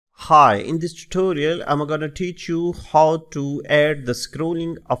Hi, in this tutorial I'm gonna teach you how to add the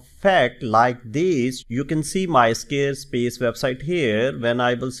scrolling effect like this. You can see my Squarespace website here. When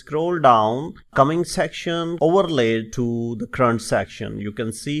I will scroll down, coming section overlaid to the current section, you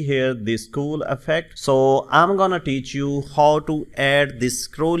can see here this cool effect. So I'm gonna teach you how to add this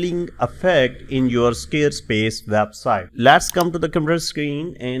scrolling effect in your Squarespace website. Let's come to the computer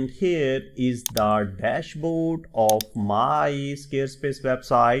screen, and here is the dashboard of my Squarespace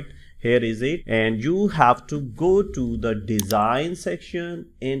website. Here is it, and you have to go to the design section,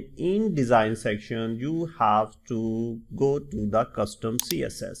 and in design section you have to go to the custom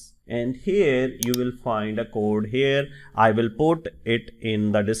CSS, and here you will find a code. Here I will put it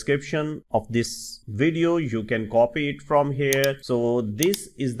in the description of this video. You can copy it from here. So this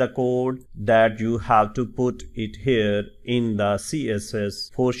is the code that you have to put it here in the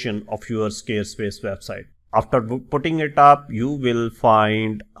CSS portion of your Squarespace website. After putting it up, you will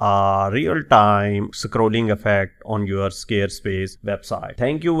find a real-time scrolling effect on your Squarespace website.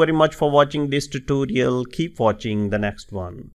 Thank you very much for watching this tutorial. Keep watching the next one.